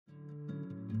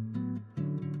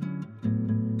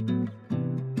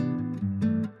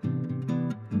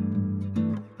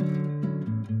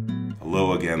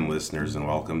Hello again, listeners, and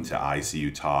welcome to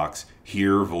icuTalks,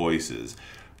 Hear Voices.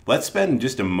 Let's spend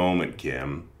just a moment,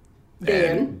 Kim,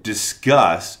 and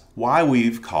discuss why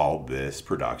we've called this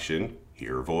production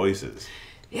Hear Voices.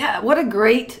 Yeah, what a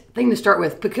great thing to start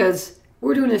with, because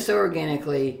we're doing this so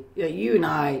organically. You and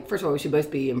I, first of all, we should both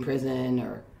be in prison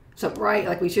or something, right?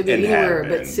 Like we should be anywhere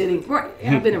but sitting. Right,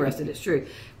 I've been arrested, it's true.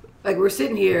 Like we're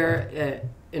sitting here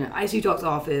in an icuTalks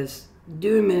office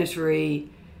doing ministry,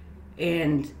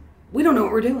 and we don't know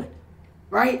what we're doing,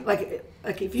 right? Like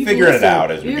if you figure it out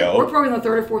as we go. We're probably on the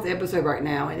third or fourth episode right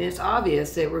now, and it's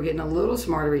obvious that we're getting a little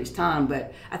smarter each time.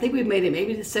 But I think we've made it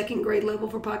maybe the second grade level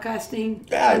for podcasting.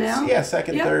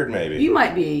 Second, third, maybe. You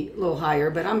might be a little higher,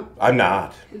 but I'm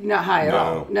not high at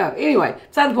all. No. Anyway,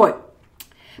 beside the point.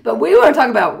 But we want to talk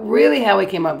about really how we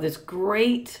came up with this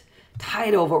great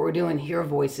title of what we're doing, Hear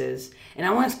Voices. And I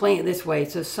want to explain it this way.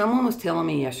 So someone was telling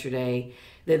me yesterday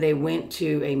that they went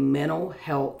to a mental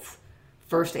health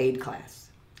first aid class.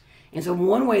 And so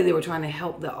one way they were trying to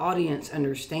help the audience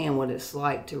understand what it's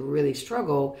like to really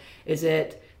struggle is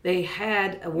that they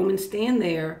had a woman stand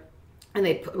there and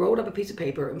they rolled up a piece of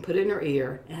paper and put it in her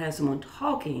ear and had someone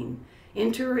talking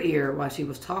into her ear while she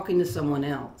was talking to someone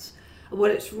else.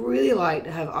 What it's really like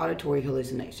to have auditory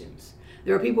hallucinations.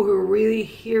 There are people who are really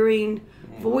hearing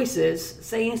voices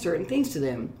saying certain things to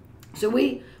them. So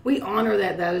we honor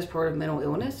that is part of mental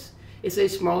illness. It's a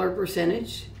smaller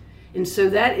percentage. And so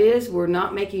we're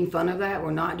not making fun of that.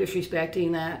 We're not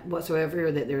disrespecting that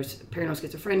whatsoever, that there's paranoid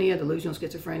schizophrenia, delusional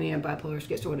schizophrenia, bipolar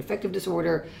schizoid affective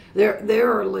disorder.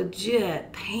 There are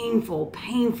legit, painful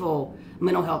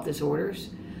mental health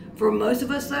disorders. For most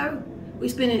of us, though, we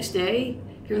spend each day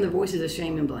hearing the voices of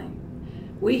shame and blame.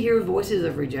 We hear voices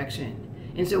of rejection.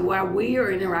 And so while we are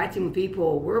interacting with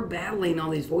people, we're battling all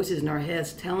these voices in our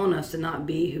heads telling us to not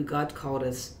be who God's called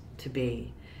us to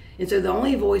be. And so the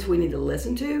only voice we need to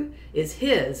listen to is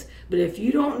His. But if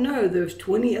you don't know there's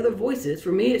 20 other voices,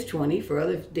 for me it's 20, for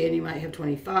others, Dan, you might have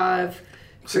 25.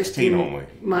 16 only.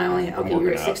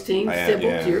 You're at 16.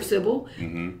 You're a Sybil.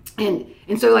 Mm-hmm.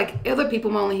 And so like other people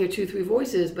might only hear 2-3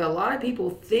 voices, but a lot of people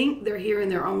think they're hearing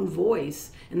their own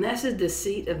voice, and that's a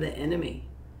deceit of the enemy.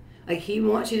 Like He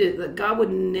wants you to, God would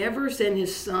never send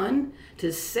His Son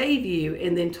to save you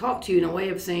and then talk to you in a way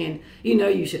of saying, you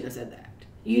shouldn't have said that.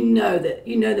 You know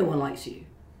no one likes you.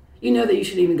 You know that you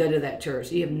shouldn't even go to that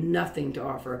church. You have nothing to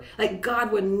offer. Like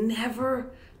God would never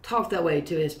talk that way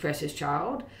to His precious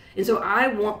child. And so I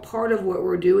want part of what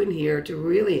we're doing here to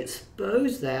really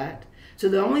expose that. So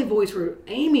the only voice we're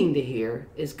aiming to hear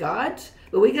is God's,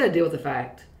 but we got to deal with the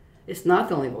fact it's not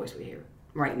the only voice we hear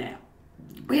right now.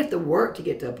 We have to work to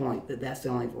get to a point that that's the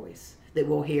only voice that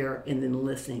we'll hear and then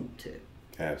listen to.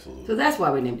 Absolutely. So that's why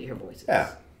we named it Hear Voices.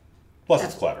 Yeah. Plus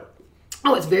it's clever.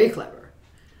 Oh, it's very clever.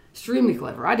 Extremely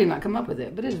clever. I did not come up with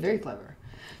it, but it's very clever.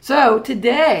 So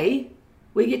today,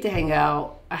 we get to hang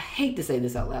out. I hate to say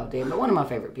this out loud, Dan, but one of my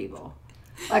favorite people.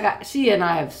 She and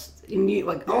I have,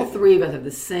 all three of us have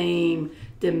the same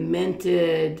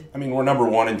demented... I mean, we're number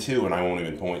 1 and 2, and I won't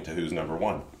even point to who's number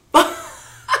 1.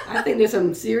 I think there's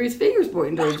some serious fingers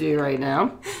pointing towards you right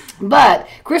now. But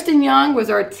Kristin Young was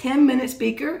our 10-minute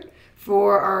speaker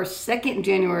for our second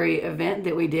January event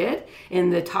that we did.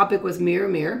 And the topic was Mirror,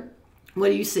 Mirror, what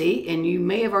do you see? And you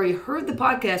may have already heard the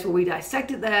podcast where we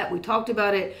dissected that. We talked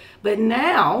about it. But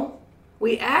now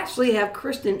we actually have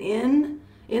Kristin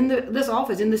in this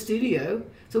office, in the studio,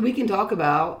 so we can talk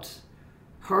about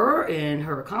her and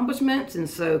her accomplishments. And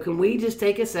so can we just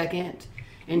take a second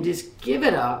and just give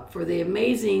it up for the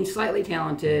amazing, slightly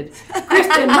talented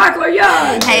Kristin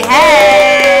Young.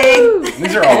 Hey!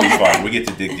 These are always fun. We get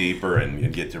to dig deeper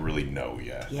and get to really know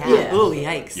you. Yeah. Oh,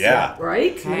 yikes. Yeah.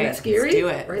 Right? Okay. That's scary. Let's do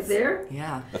it. Right there?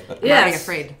 Yeah. I'm not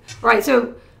afraid. Right.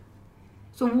 So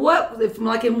what, if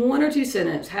like in 1 or 2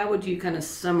 sentences, how would you kind of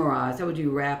summarize, how would you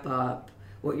wrap up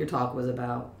what your talk was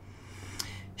about?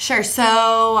 Sure.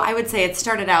 So I would say it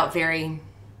started out very,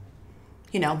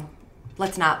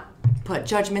 let's not put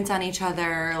judgments on each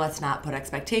other. Let's not put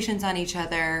expectations on each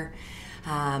other.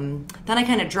 Then I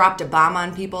kind of dropped a bomb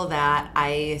on people that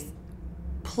I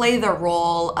play the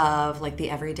role of like the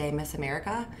everyday Miss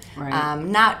America. Right.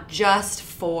 Not just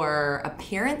for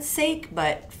appearance sake,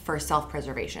 but for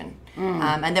self-preservation.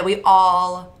 And that we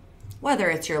all, whether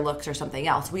it's your looks or something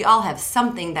else, we all have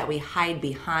something that we hide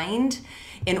behind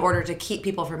in order to keep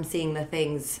people from seeing the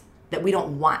things that we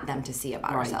don't want them to see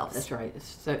about ourselves. That's right.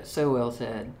 It's so well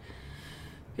said.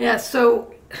 Yeah,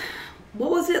 so what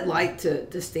was it like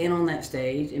to stand on that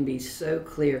stage and be so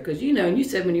clear? Because, and you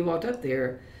said when you walked up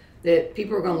there that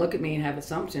people were going to look at me and have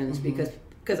assumptions because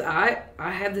because I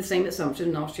have the same assumption,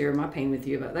 and I'll share my pain with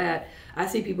you about that. I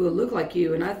see people who look like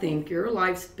you, and I think your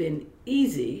life's been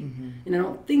easy, and I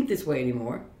don't think this way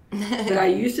anymore. But I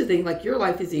used to think like your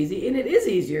life is easy, and it is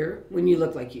easier when you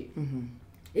look like you.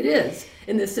 It is,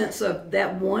 in the sense of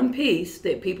that one piece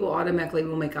that people automatically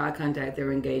will make eye contact, they'll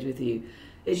engage with you.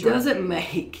 It doesn't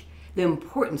make the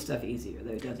important stuff easier,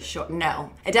 though, does it? Sure.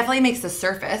 No. It definitely makes the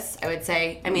surface, I would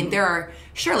say. I mean, there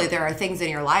are things in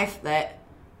your life that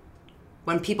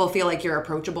when people feel like you're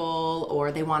approachable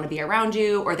or they want to be around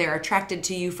you or they're attracted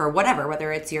to you for whatever,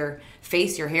 whether it's your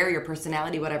face, your hair, your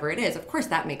personality, whatever it is, of course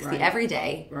that makes the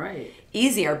everyday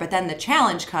easier. But then the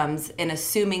challenge comes in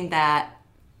assuming that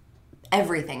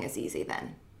everything is easy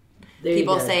then.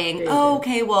 People saying,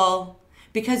 okay, well,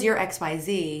 because you're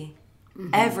XYZ,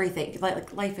 everything,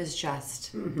 like life has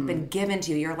just been given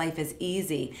to you. Your life is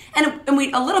easy. And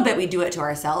we a little bit we do it to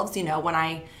ourselves. You know, when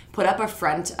I put up a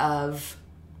front of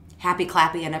happy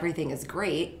clappy and everything is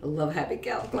great. I love happy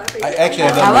clappy. I actually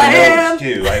have that in my notes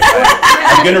too.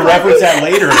 I'm going to reference that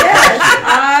later. Yes,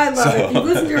 I love it. If you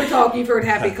listen to her talk, you've heard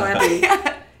happy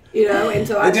clappy. You know, and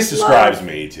so it just describes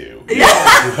me too.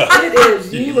 Yeah, it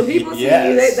is. When people see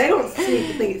you, they don't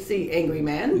see angry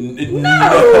man.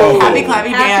 No, happy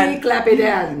clappy Dan. Happy clappy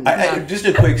Dan. Just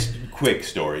a quick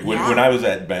story. When I was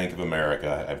at Bank of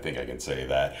America, I think I can say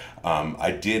that,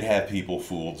 I did have people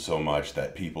fooled so much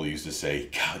that people used to say,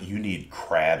 God, you need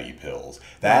crabby pills.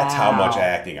 That's how much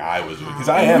acting I was doing. Because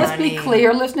I am. Let's be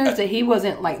clear, listeners, that he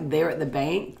wasn't like there at the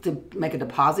bank to make a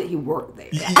deposit. He worked there.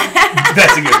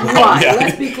 That's a good point. Right,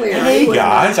 let's be clear. Hey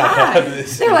guys, I have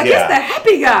this. They're like, it's the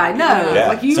happy guy. No.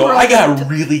 Like you so were I got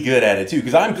really good at it too,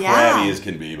 because I'm crabby as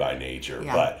can be by nature.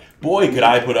 But boy, could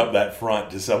I put up that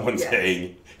front to someone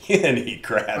saying, you need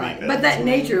crabby pills. But that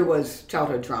nature was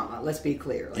childhood trauma. Let's be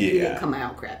clear. Like, you didn't come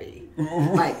out crabby.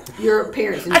 Like your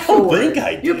parents ensured. I don't think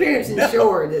I did. Your parents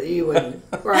ensured that you would,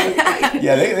 right?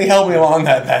 Yeah, they helped me along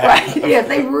that path. Right. Yeah,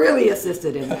 they really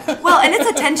assisted in that. Well, and it's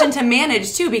a tension to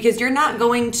manage too, because you're not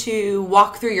going to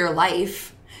walk through your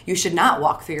life. You should not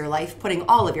walk through your life putting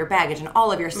all of your baggage and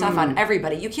all of your stuff on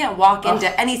everybody. You can't walk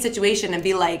into any situation and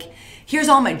be like, here's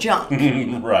all my junk.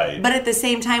 Right. But at the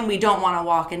same time, we don't want to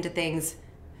walk into things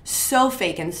so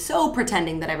fake and so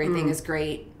pretending that everything is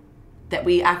great that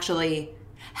we actually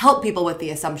help people with the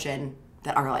assumption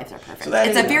that our lives are perfect. So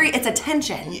it's a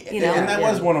tension, you know. And that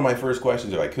was one of my first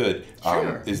questions, if I could,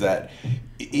 is that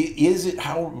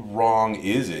how wrong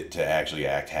is it to actually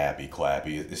act happy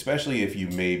clappy, especially if you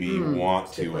maybe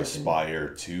want to aspire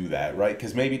to that, right?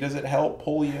 Because maybe does it help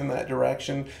pull you in that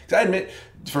direction? Because I admit,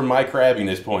 from my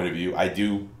crabbiness point of view, I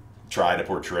do try to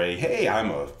portray, hey, I'm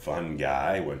a fun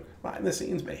guy, when behind the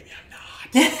scenes, maybe I'm not.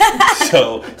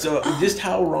 so just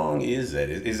how wrong is that?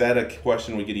 Is that a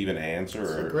question we could even answer?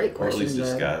 It's a great question, or at least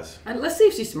discuss? Let's see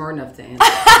if she's smart enough to answer.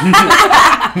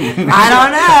 I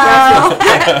don't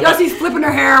know. You know, she's flipping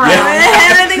her hair around.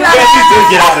 Everything about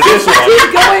get out of this one.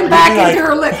 She's going back into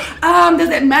her lip. Does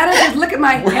it matter? Just look at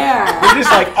my hair. We're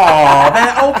just like,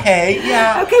 oh, okay,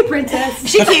 yeah. Okay, princess.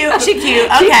 She cute. Okay. She's cute.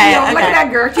 Look at that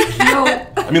girl. She's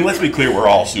cute. I mean, let's be clear. We're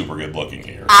all super good looking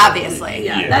here. Obviously.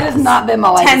 Yeah. That has not been my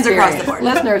life Tens experience. across the board.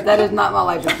 Listeners, that is not my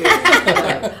life experience.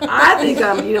 I think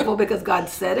I'm beautiful because God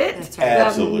said it. That's right.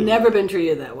 Absolutely. I've never been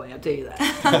treated that way, I'll tell you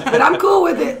that. But I'm cool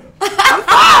with it. I'm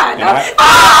fine. I'm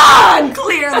fine.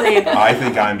 Clearly. I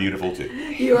think I'm beautiful too.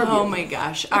 You are beautiful. Oh my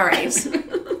gosh. All right.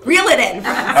 Reel it in.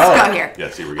 Let's go here.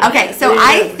 Yes, here we go. Okay, so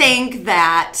I think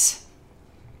that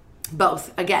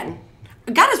both, again,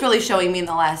 God is really showing me in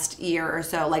the last year or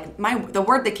so, like the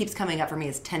word that keeps coming up for me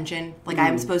is tension. Like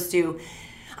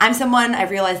I'm someone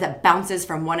I've realized that bounces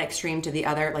from one extreme to the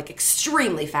other, like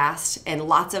extremely fast in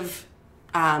lots of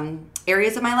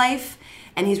areas of my life.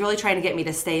 And he's really trying to get me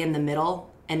to stay in the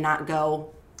middle and not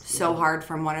go so hard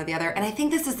from one or the other. And I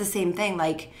think this is the same thing.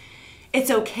 Like,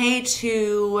 it's okay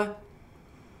to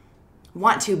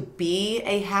want to be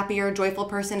a happier, joyful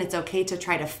person. It's okay to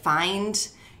try to find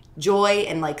joy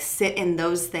and like sit in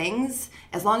those things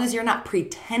as long as you're not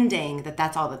pretending that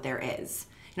that's all that there is.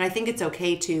 You know, I think it's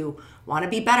okay to want to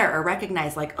be better or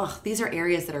recognize like, oh, these are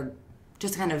areas that are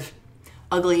just kind of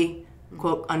ugly,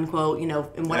 quote unquote, you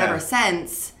know, in whatever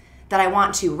sense that I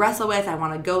want to wrestle with, I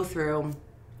want to go through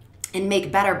and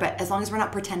make better, but as long as we're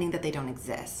not pretending that they don't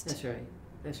exist. That's right.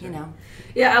 That's right. You know?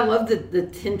 Yeah, I love the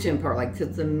tension part. Like,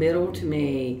 because the middle to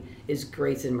me is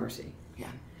grace and mercy.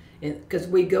 Yeah. Because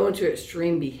we go into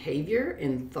extreme behavior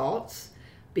and thoughts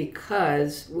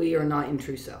because we are not in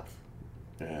true self.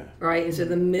 Yeah. Right? And so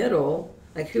the middle,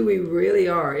 like who we really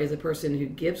are, is a person who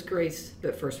gives grace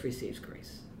but first receives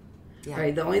grace. Yeah.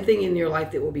 Right? The only thing in your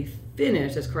life that will be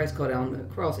finished, as Christ called out on the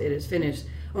cross, it is finished,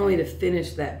 only to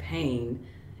finish that pain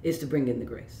is to bring in the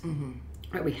grace.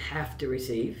 Right? We have to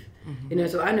receive.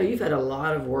 So I know you've had a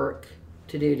lot of work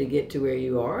to do to get to where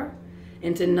you are,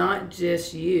 and to not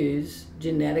just use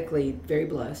genetically very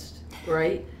blessed,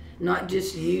 right? Not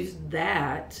just use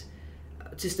that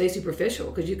to stay superficial,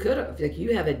 because you could have. Like,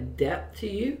 you have a depth to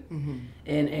you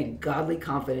and a godly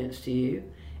confidence to you.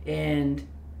 And,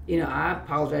 I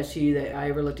apologize to you that I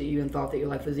ever looked at you and thought that your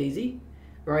life was easy,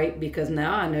 right? Because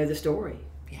now I know the story.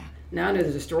 Yeah. Now I know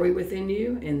there's a story within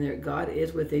you, and that God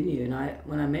is within you. And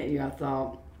when I met you, I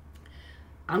thought,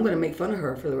 I'm going to make fun of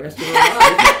her for the rest of her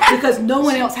life because no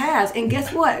one else has. And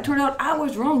guess what? It turned out I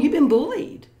was wrong. You've been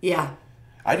bullied. Yeah.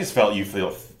 I just felt you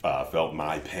felt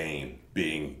my pain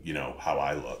being, how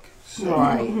I look. So.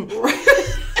 Right.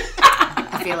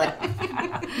 I feel it.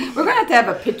 We're going to have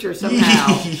a picture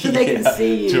somehow so they can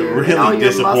see you. To really all your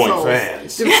disappoint muscles,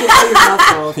 fans. To see all your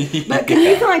muscles. But can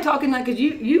you kind of talk in that? Because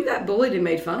you got bullied and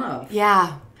made fun of.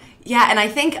 Yeah. Yeah. And I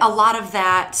think a lot of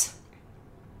that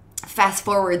fast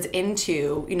forwards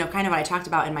into, kind of what I talked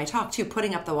about in my talk too,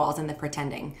 putting up the walls and the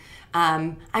pretending.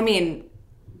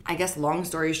 I guess long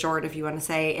story short, if you want to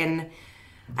say,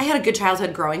 I had a good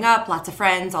childhood growing up, lots of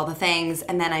friends, all the things.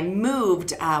 And then I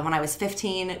moved when I was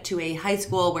 15 to a high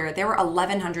school where there were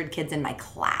 1,100 kids in my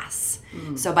class.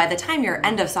 So by the time you're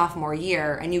end of sophomore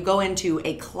year and you go into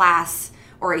a class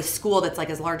or a school that's like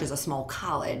as large as a small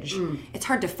college, it's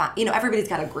hard to find, everybody's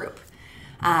got a group.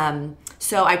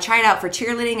 So I tried out for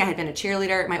cheerleading. I had been a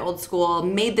cheerleader at my old school,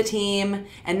 made the team,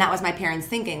 and that was my parents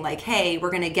thinking, like, hey, we're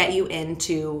going to get you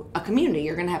into a community.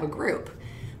 You're going to have a group.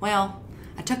 Well,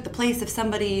 I took the place of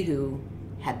somebody who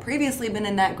had previously been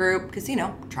in that group because,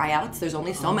 tryouts, there's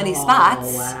only so many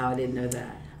spots. Oh, wow, I didn't know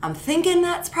that. I'm thinking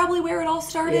that's probably where it all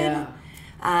started.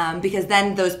 Yeah. Because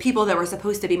then those people that were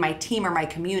supposed to be my team or my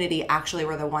community actually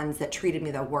were the ones that treated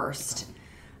me the worst.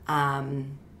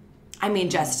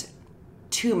 Just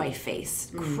to my face.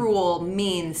 Cruel,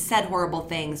 mean, said horrible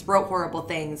things, wrote horrible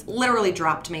things, literally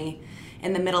dropped me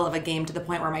in the middle of a game to the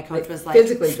point where my coach was like,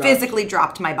 physically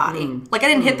dropped my body. Like, I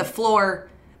didn't hit the floor,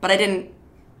 but I didn't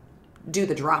do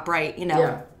the drop right,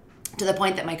 Yeah. To the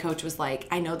point that my coach was like,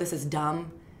 I know this is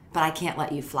dumb, but I can't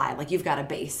let you fly. Like, you've got a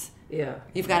base. Yeah.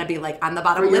 You've got to be like on the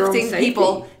bottom For your lifting own safety.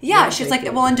 people. Yeah. She's like,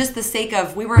 well, and just the sake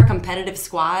of, we were a competitive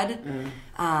squad.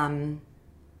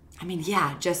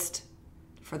 Just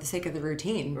for the sake of the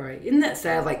routine. Right. Isn't that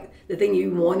sad? Like, the thing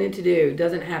you wanted to do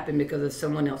doesn't happen because of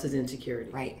someone else's insecurity.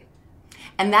 Right.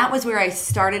 And that was where I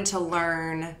started to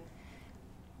learn,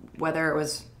 whether it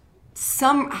was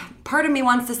some part of me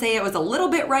wants to say it was a little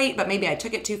bit right, but maybe I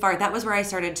took it too far. That was where I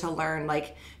started to learn,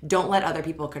 like, don't let other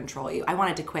people control you. I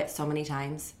wanted to quit so many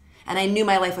times. And I knew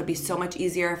my life would be so much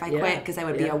easier if I quit because I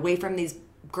would be away from these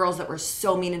girls that were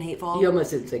so mean and hateful. You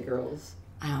almost didn't say girls.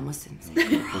 I almost didn't say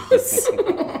girls.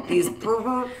 These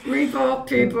people.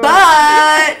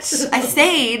 But I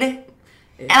stayed.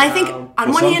 And I think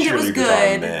on one hand it was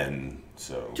good. Men,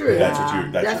 so true.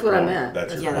 That's what I meant.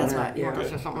 That's what.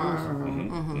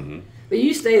 But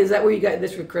you stayed. Is that where you got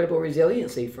this incredible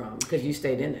resiliency from? Because you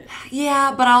stayed in it.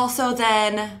 Yeah, but also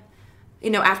then,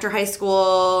 after high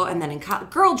school and then in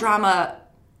girl drama,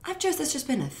 it's just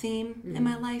been a theme in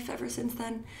my life ever since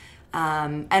then.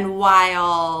 And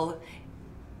while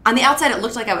on the outside, it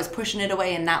looked like I was pushing it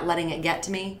away and not letting it get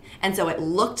to me. And so it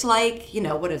looked like,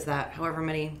 what is that? However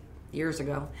many years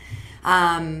ago.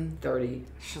 30.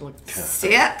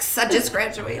 6. I just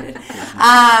graduated.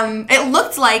 It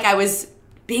looked like I was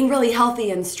being really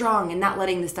healthy and strong and not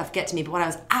letting this stuff get to me. But what I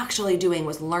was actually doing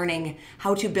was learning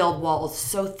how to build walls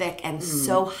so thick and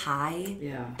so high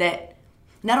that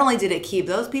not only did it keep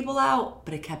those people out,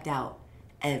 but it kept out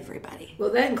everybody.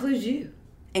 Well, that includes you.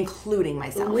 Including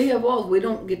myself. When we have walls, we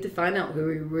don't get to find out who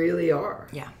we really are.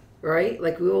 Yeah. Right?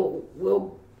 Like,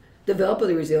 we'll develop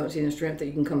the resiliency and the strength that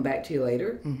you can come back to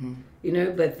later.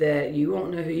 But that you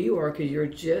won't know who you are because you're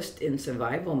just in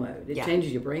survival mode. It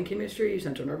changes your brain chemistry, your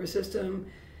central nervous system.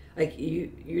 Like,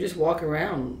 you just walk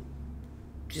around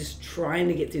just trying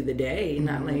to get through the day and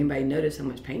not letting anybody notice how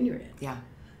much pain you're in. Yeah.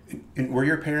 And were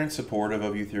your parents supportive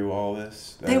of you through all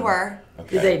this? They were.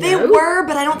 Okay. Did They were,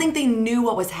 but I don't think they knew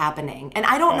what was happening. And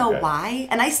I don't know Okay. why.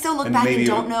 And I still look back and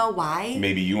don't know why.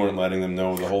 Maybe you weren't letting them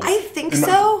know the whole I think and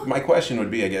so. My question would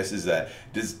be, I guess, is that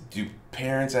do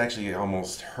parents actually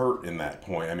almost hurt in that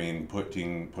point? I mean,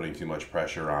 putting too much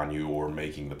pressure on you or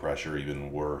making the pressure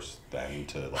even worse than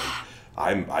to, like,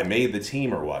 I made the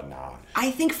team or whatnot.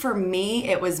 I think for me,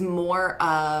 it was more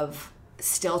of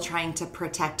still trying to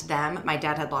protect them. My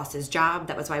dad had lost his job.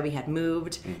 That was why we had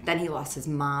moved. Then he lost his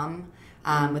mom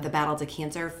with a battle to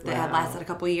cancer that had lasted a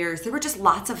couple of years. There were just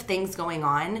lots of things going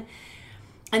on.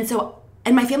 And so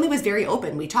And my family was very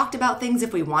open. We talked about things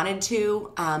if we wanted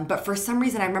to. But for some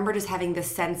reason, I remember just having this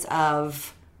sense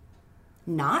of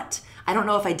I don't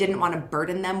know if I didn't want to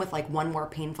burden them with like one more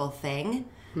painful thing.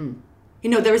 You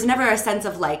know, there was never a sense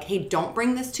of like, hey, don't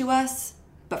bring this to us.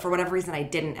 But for whatever reason, I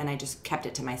didn't. And I just kept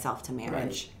it to myself to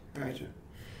manage. Right.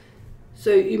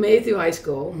 So you made it through high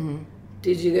school.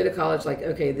 Did you go to college like,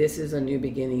 okay, this is a new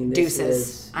beginning?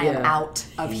 Deuces. I am out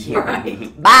of here.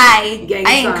 Right. Bye. Gang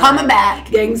I ain't sign. coming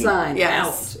back. Gang sign.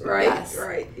 Yes. Out. Right? Yes.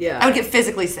 Right. Yeah. I would get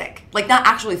physically sick. Like, not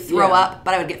actually throw Yeah. up,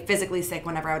 but I would get physically sick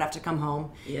whenever I would have to come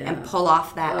home and pull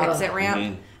off that exit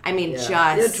ramp. I mean, You just...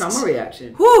 had a trauma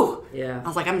reaction. Whew. Yeah. I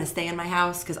was like, I'm going to stay in my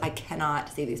house because I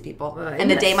cannot see these people. Isn't And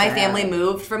the that day my sad? family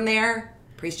moved from there,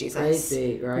 praise Jesus.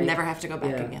 Crazy, right? Never have to go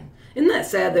back again. Isn't that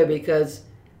sad, though, because...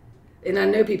 And I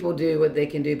know people do what they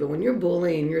can do, but when you're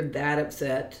bullying, you're that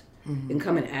upset and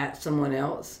coming at someone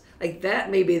else, like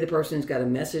that may be the person who's got a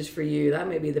message for you. That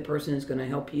may be the person who's going to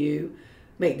help you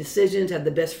make decisions, have the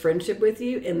best friendship with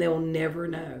you, and they'll never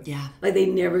know. Yeah. Like they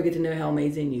never get to know how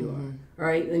amazing you are,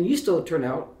 right? And you still turn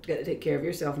out, got to take care of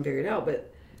yourself and figure it out,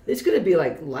 but it's going to be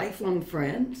like lifelong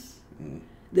friends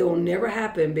that will never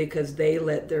happen because they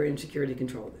let their insecurity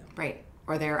control them. Right.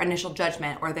 Or their initial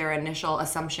judgment or their initial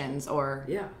assumptions or...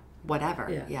 whatever.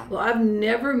 Yeah. Well, I've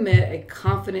never met a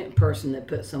confident person that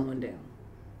puts someone down.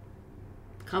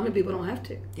 Confident people don't have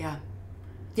to. Yeah.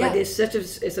 Like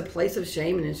it's a place of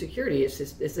shame and insecurity. It's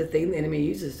the thing the enemy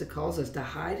uses to cause us to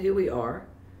hide who we are,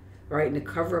 right, and to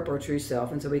cover up our true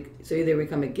self. And so either we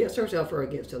come against ourselves or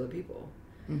against other people.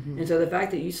 And so the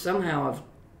fact that you somehow have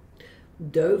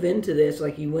dove into this,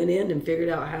 like you went in and figured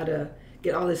out how to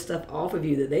get all this stuff off of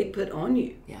you that they put on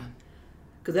you. Yeah.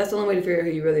 Because that's the only way to figure out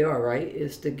who you really are, right?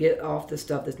 Is to get off the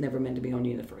stuff that's never meant to be on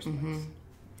you in the first place.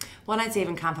 Well, and I'd say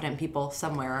even confident people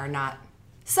somewhere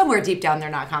deep down, they're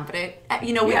not confident.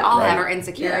 You know, we all have our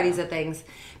insecurities of things.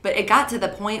 But it got to the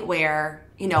point where,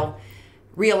 you know,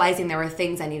 realizing there were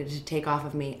things I needed to take off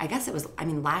of me. I guess it was,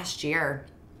 last year,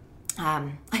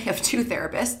 I have 2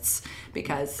 therapists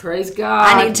because... Praise God.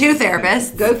 I need 2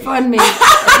 therapists. GoFundMe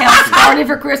account started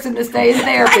for Kristin to stay in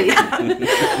therapy.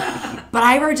 But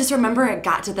I just remember it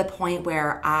got to the point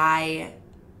where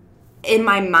in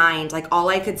my mind, like all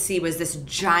I could see was this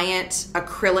giant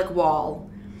acrylic wall.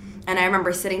 And I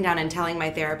remember sitting down and telling my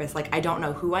therapist, like, I don't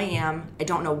know who I am. I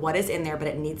don't know what is in there, but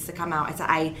it needs to come out. I said,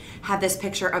 I have this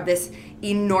picture of this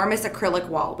enormous acrylic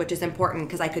wall, which is important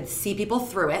because I could see people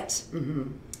through it.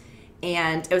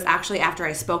 And it was actually after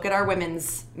I spoke at our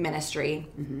women's ministry.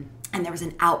 And there was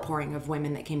an outpouring of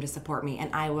women that came to support me.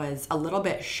 And I was a little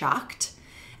bit shocked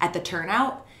at the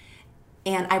turnout.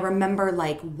 And I remember,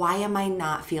 like, why am I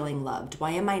not feeling loved?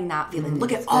 Why am I not feeling...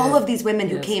 Look at all of these women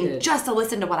who came just to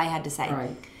listen to what I had to say.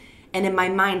 Right. And in my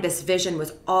mind, this vision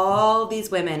was all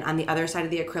these women on the other side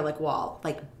of the acrylic wall,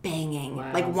 like banging,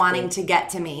 like wanting to get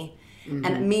to me.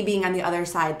 And me being on the other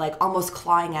side, like almost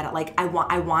clawing at it, like I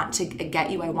want to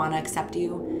get you, I want to accept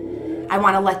you, I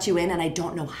want to let you in, and I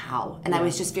don't know how. And I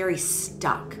was just very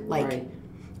stuck. Like,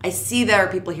 I see there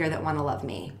are people here that want to love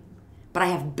me, but I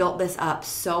have built this up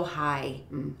so high,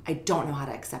 I don't know how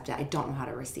to accept it. I don't know how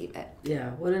to receive it.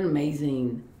 Yeah, what an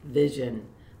amazing vision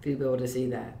for you to be able to see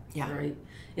that. Yeah. Right?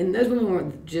 And those women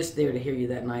weren't just there to hear you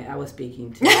that night. I was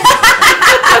speaking to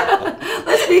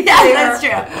Let's be clear. Yes, that's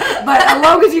true. But as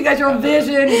long as you got your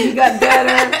vision and you got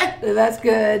better, then that's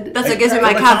good. That's what gives me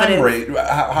my confidence.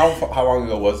 How long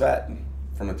ago was that?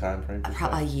 From a time frame?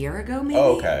 A year ago, maybe?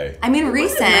 Oh, okay. I mean,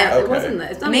 recent. It wasn't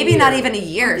that. It's not Maybe not even a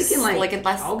year. I'm thinking like in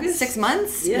last August? 6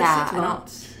 months? Yeah, 6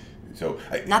 months. So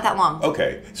not that long.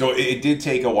 Okay. So it did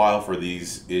take a while for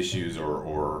these issues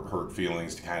or hurt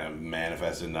feelings to kind of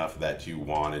manifest enough that you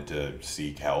wanted to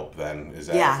seek help then? Is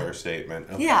that a fair statement?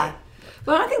 Okay. Yeah.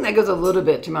 But I think that goes a little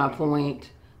bit to my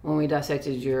point when we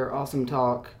dissected your awesome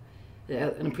talk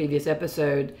in a previous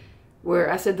episode,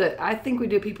 where I said that I think we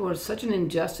do people such an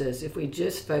injustice if we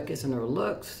just focus on their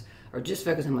looks or just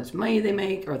focus on how much money they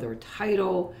make or their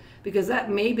title, because that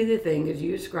may be the thing, as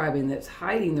you're describing, that's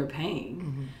hiding their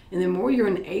pain. And the more you're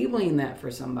enabling that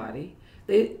for somebody,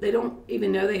 they don't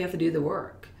even know they have to do the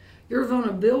work. Your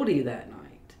vulnerability that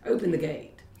night opened the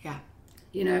gate. Yeah.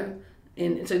 You know,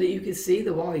 and so that you could see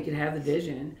the wall, you could have the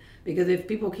vision. Because if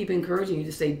people keep encouraging you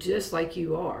to stay just like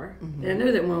you are, and I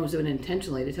know that one was doing it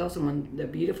intentionally to tell someone they're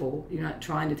beautiful, you're not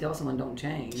trying to tell someone don't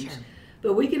change. Sure.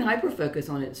 But we can hyper-focus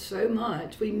on it so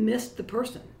much, we miss the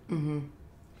person.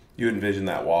 You envision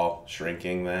that wall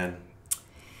shrinking then?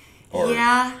 Or...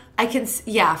 Yeah, I can.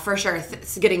 Yeah, for sure.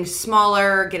 It's getting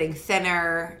smaller, getting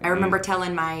thinner. I remember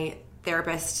telling my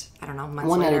therapist, I don't know, months later.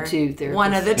 One out of two therapists.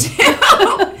 One of the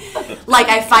two. Like,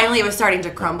 it was starting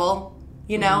to crumble.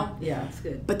 you know? Yeah, it's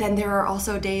good. But then there are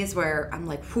also days where I'm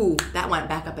like, whew, that went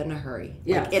back up in a hurry.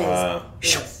 Yeah. Like, it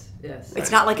is. Yes.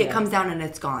 It's not like it comes down and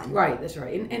it's gone. Right, that's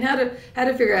right. And how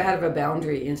to figure out how to have a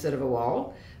boundary instead of a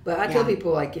wall. But I tell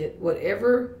people, like,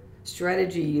 whatever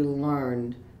strategy you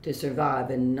learned to survive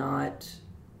and not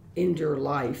end your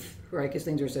life, right, because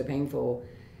things are so painful,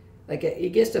 like,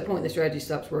 it gets to a point the strategy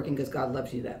stops working because God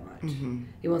loves you that much. Mm-hmm.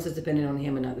 He wants us dependent on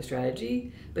Him and not the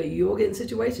strategy. But you'll get in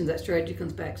situations that strategy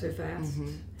comes back so fast.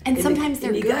 Mm-hmm. And sometimes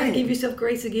they're good. You got to give yourself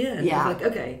grace again. Yeah. It's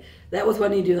like, okay, that was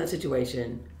what I need to do in that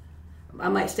situation. I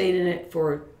might stay in it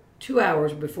for 2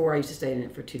 hours before I used to stay in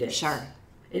it for 2 days. Sure.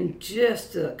 And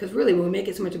just because really, when we make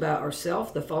it so much about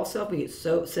ourself, the false self, we get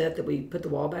so upset that we put the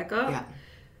wall back up. Yeah.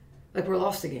 Like we're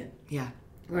lost again. Yeah.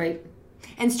 Right.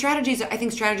 And I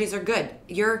think strategies are good.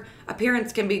 Your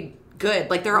appearance can be good.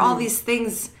 Like, there are all these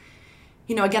things,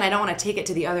 you know, again, I don't want to take it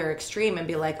to the other extreme and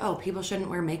be like, oh, people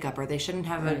shouldn't wear makeup or they shouldn't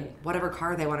have whatever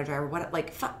car they want to drive or what,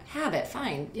 like, have it,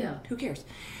 fine. Yeah. Who cares?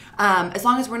 As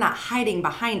long as we're not hiding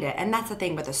behind it. And that's the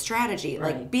thing with a strategy.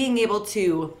 Right. Like, being able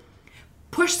to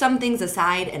push some things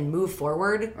aside and move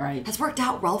forward has worked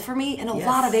out well for me in a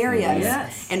lot of areas.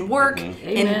 Yes. And work.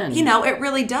 Amen. And, you know, it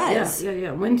really does.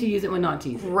 Yeah. When to use it, when not to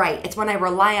use it. Right. It's when I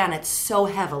rely on it so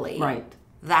heavily. Right.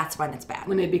 That's when it's bad.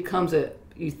 When it becomes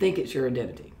you think it's your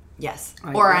identity. Yes.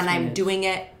 Right, Or and I'm doing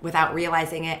it without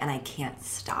realizing it and I can't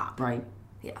stop. Right.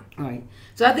 Yeah. Right.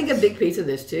 So I think a big piece of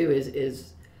this too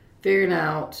is figuring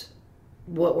out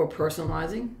what we're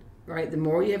personalizing. Right. The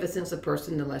more you have a sense of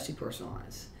person, the less you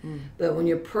personalize. But when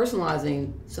you're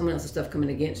personalizing someone else's stuff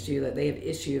coming against you, that they have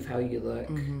issue of how you look,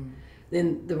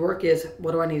 then the work is,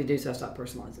 what do I need to do so I stop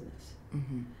personalizing this?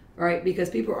 Right? Because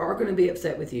people are going to be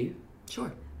upset with you.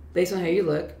 Sure. Based on how you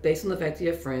look, based on the fact that you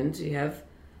have friends, you have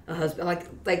a husband.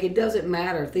 Like it doesn't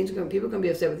matter. People are going to be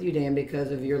upset with you, Dan,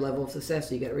 because of your level of success.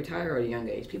 So you got to retire at a young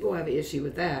age. People have an issue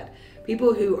with that.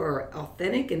 People who are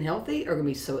authentic and healthy are going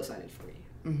to be so excited for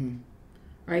you.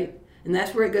 Right? And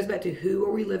that's where it goes back to, who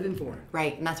are we living for?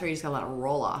 Right, and that's where you just gotta let it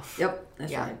roll off. Yep,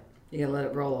 that's right. You gotta let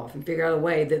it roll off and figure out a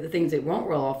way that the things that won't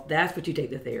roll off, that's what you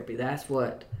take to therapy. That's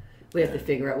what we have to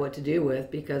figure out what to do with,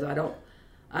 because I don't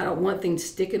want things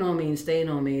sticking on me and staying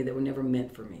on me that were never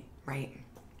meant for me. Right.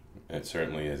 It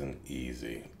certainly isn't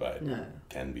easy, but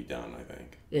can be done, I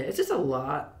think. Yeah, it's just a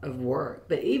lot of work.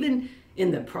 But even in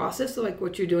the process, like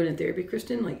what you're doing in therapy,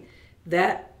 Kristin, like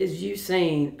that is you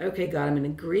saying, okay, God, I'm in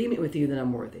agreement with you that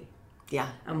I'm worthy. Yeah.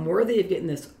 I'm worthy of getting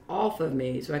this off of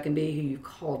me so I can be who you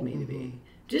called me to be.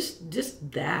 Just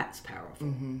that's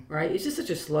powerful, right? It's just such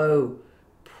a slow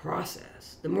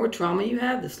process. The more trauma you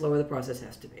have, the slower the process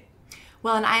has to be.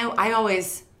 Well, and I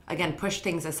always, again, push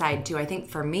things aside too. I think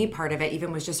for me, part of it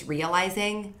even was just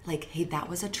realizing, like, hey, that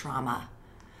was a trauma.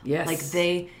 Yes.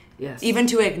 Like even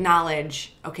to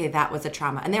acknowledge, okay, that was a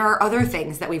trauma. And there are other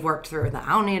things that we've worked through that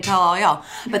I don't need to tell all y'all,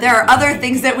 but there are other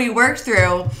things that we worked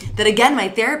through that, again, my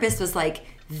therapist was like,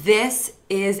 this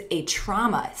is a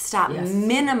trauma. Stop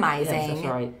minimizing. Yes, that's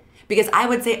right. Because I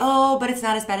would say, oh, but it's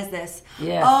not as bad as this.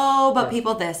 Yes. Oh, but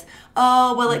people this.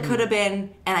 Oh, well, it could have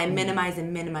been. And I minimize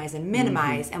and minimize and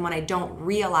minimize. And when I don't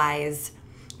realize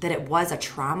that it was a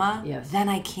trauma, then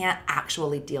I can't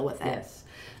actually deal with it. Yes.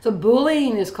 So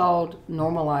bullying is called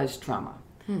normalized trauma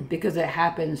because it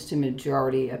happens to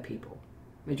majority of people.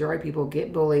 Majority of people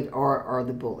get bullied or are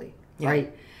the bully,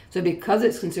 right? So because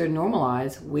it's considered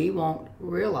normalized, we won't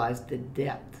realize the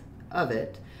depth of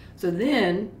it. So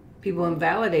then people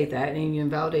invalidate that, and you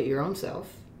invalidate your own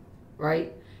self,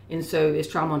 right? And so it's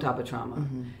trauma on top of trauma.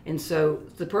 And so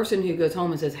the person who goes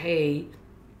home and says, hey,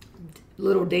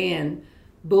 little Dan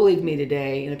bullied me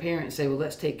today, and the parents say, well,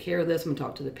 let's take care of this. I'm going to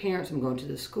talk to the parents. I'm going to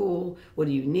the school. What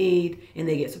do you need? And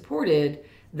they get supported.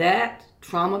 That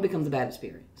trauma becomes a bad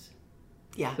experience.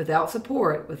 Yeah. Without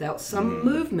support, without some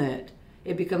movement,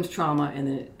 it becomes trauma, and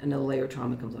then another layer of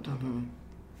trauma comes on top of it.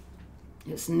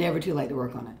 It's never too late to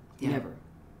work on it. Never.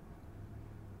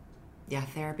 Yeah,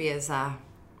 therapy is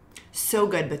so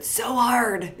good, but so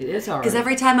hard. It is hard. Because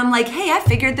every time I'm like, hey, I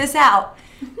figured this out,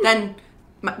 then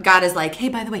God is like, hey,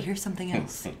 by the way, here's something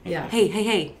else.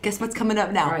 Hey, guess what's coming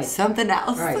up now? Right. Something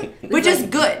else. Right. Which is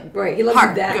good. Right. He loves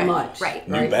you that much. Right.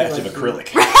 New batch of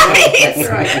acrylic. Right. That's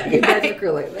right. New batch of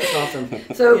acrylic. That's awesome.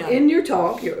 So in your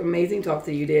talk, your amazing talk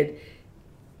that you did,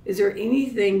 is there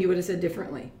anything you would have said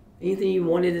differently? Anything you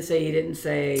wanted to say you didn't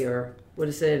say, or would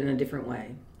have said in a different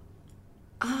way?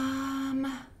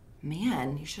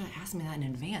 Man, you should have asked me that in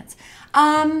advance.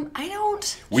 I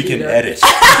don't. We can edit.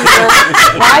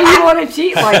 Why you want to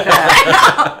cheat like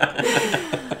that?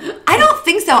 I don't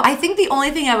think so. I think the only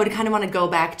thing I would kind of want to go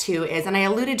back to is, and I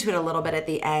alluded to it a little bit at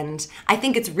the end, I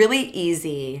think it's really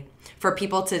easy for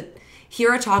people to,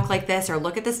 hear a talk like this or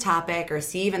look at this topic or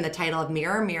see even the title of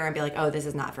Mirror Mirror and be like, oh, this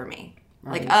is not for me.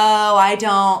 Right. Like, oh, I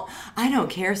don't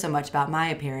care so much about my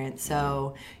appearance,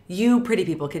 so you pretty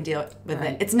people can deal with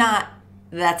it.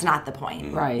 That's not the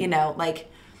point. Right. You know, like,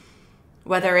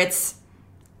 whether it's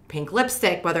pink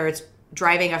lipstick, whether it's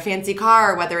driving a fancy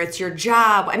car, whether it's your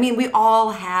job. I mean, we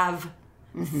all have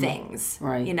things,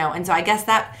 right? You know, and so I guess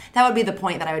that would be the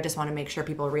point that I would just want to make sure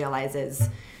people realize is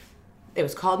it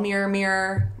was called Mirror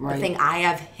Mirror. Right. The thing I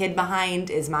have hid behind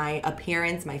is my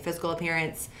appearance, my physical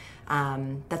appearance.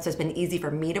 That's just been easy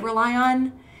for me to rely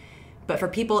on. But for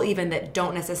people even that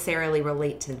don't necessarily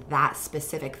relate to that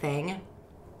specific thing,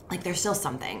 like there's still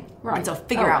something. Right. And so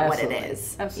figure out absolutely. What it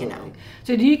is. Absolutely. You know?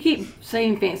 So do you keep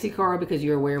saying fancy car because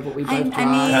you're aware of what we both drive?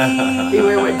 I mean, you're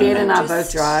aware of what Dan and I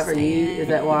both drive? Are you? Is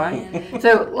that why?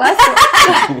 So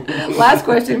last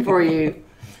question for you.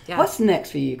 Yeah. What's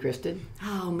next for you, Kristin?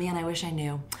 Oh man, I wish I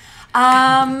knew.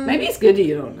 Maybe it's good that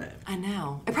you don't know. I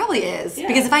know. It probably is. Yeah.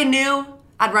 Because if I knew,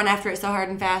 I'd run after it so hard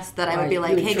and fast that I would be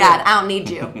like, hey, God, I don't need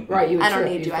you. Right, you would I don't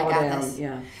need you. I got down. this.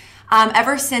 Yeah.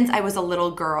 Ever since I was a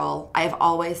little girl, I have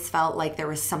always felt like there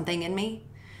was something in me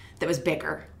that was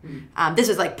bigger. This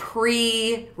was like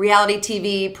pre-reality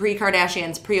TV,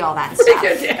 pre-Kardashians, pre-all that stuff.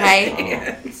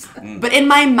 Okay? But in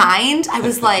my mind, I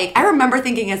was like, I remember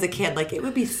thinking as a kid, like, it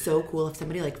would be so cool if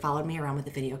somebody like followed me around with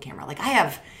a video camera. Like,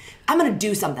 I'm going to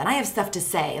do something. I have stuff to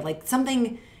say. Like,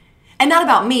 something, and not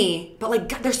about me, but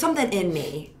like, there's something in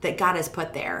me that God has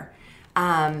put there.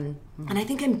 And I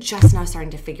think I'm just now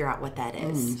starting to figure out what that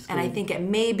is. And I think it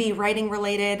may be writing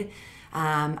related.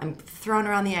 I'm throwing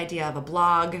around the idea of a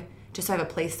blog just so I have a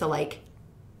place to like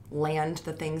land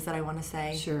the things that I want to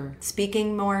say. Sure.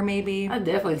 Speaking more maybe. I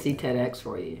definitely see TEDx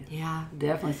for you. Yeah.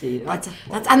 Definitely see it. That's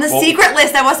on the secret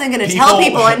list. I wasn't going to tell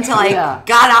people until I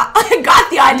got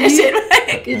the audition.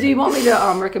 Do you want me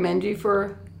to recommend you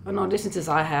for an audition, since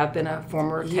I have been a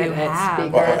former TEDx speaker?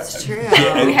 Well, that's true.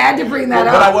 We had to bring that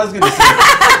up. What I was going to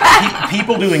say,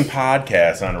 people doing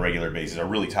podcasts on a regular basis are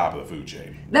really top of the food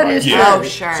chain. That is true. Oh,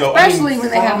 sure. So, especially when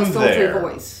they have a sultry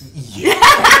voice. Yeah.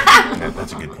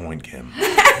 That's a good point, Kim.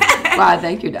 Why,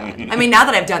 thank you, Doc. I mean, now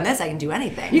that I've done this, I can do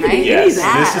anything, you right? Can do anything,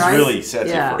 this is really sets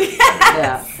you free.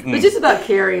 Yeah. But it's just about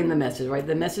carrying the message, right?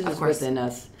 The message is within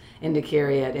us, and to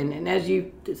carry it. And as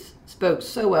you spoke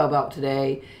so well about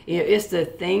today, it's the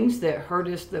things that hurt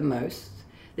us the most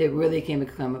that really can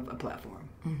become a platform.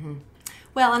 Mm-hmm.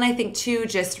 Well, and I think too,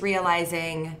 just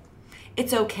realizing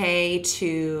it's okay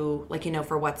to, like,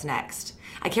 for what's next.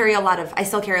 I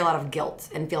still carry a lot of guilt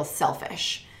and feel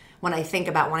selfish when I think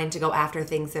about wanting to go after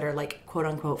things that are like, quote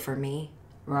unquote, for me.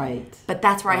 Right. But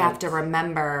that's where I have to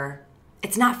remember,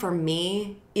 it's not for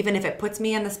me, even if it puts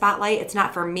me in the spotlight. It's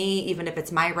not for me, even if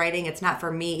it's my writing. It's not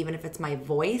for me, even if it's my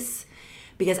voice.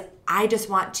 Because I just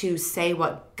want to say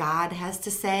what God has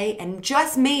to say. And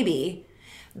just maybe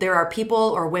there are people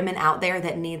or women out there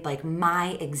that need like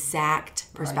my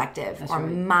exact perspective or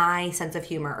my sense of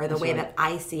humor or the way that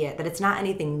I see it. That it's not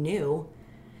anything new.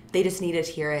 They just need to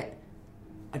hear it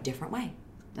a different way.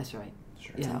 That's right.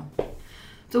 Sure. Yeah.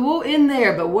 So we'll end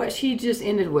there. But what she just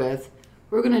ended with,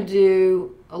 we're going to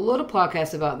do a little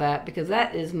podcast about that, because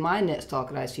that is my next talk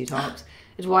at icuTalks.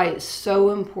 It's why it's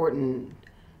so important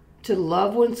to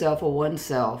love oneself or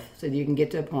oneself so that you can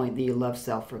get to a point that you love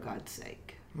self for God's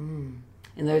sake. And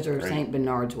those are St.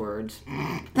 Bernard's words.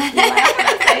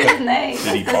 His name.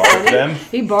 Did he bark them?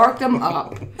 He barked them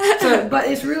up. But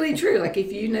it's really true. Like,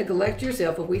 if you neglect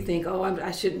yourself, if we think,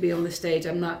 I shouldn't be on the stage,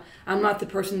 I'm not the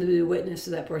person to be a witness to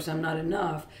that person, I'm not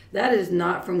enough, that is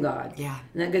not from God. Yeah.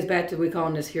 And that goes back to, we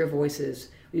calling this hear voices.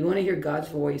 We want to hear God's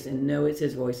voice and know it's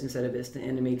his voice instead of it's the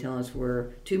enemy telling us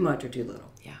we're too much or too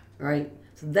little. Yeah. Right?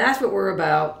 So that's what we're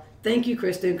about. Thank you,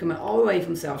 Kristin, coming all the way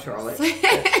from South Charlotte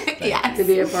to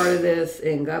be a part of this.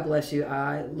 And God bless you.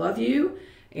 I love you.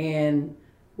 And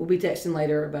we'll be texting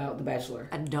later about The Bachelor.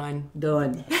 Done.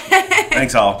 Done.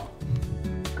 Thanks, all.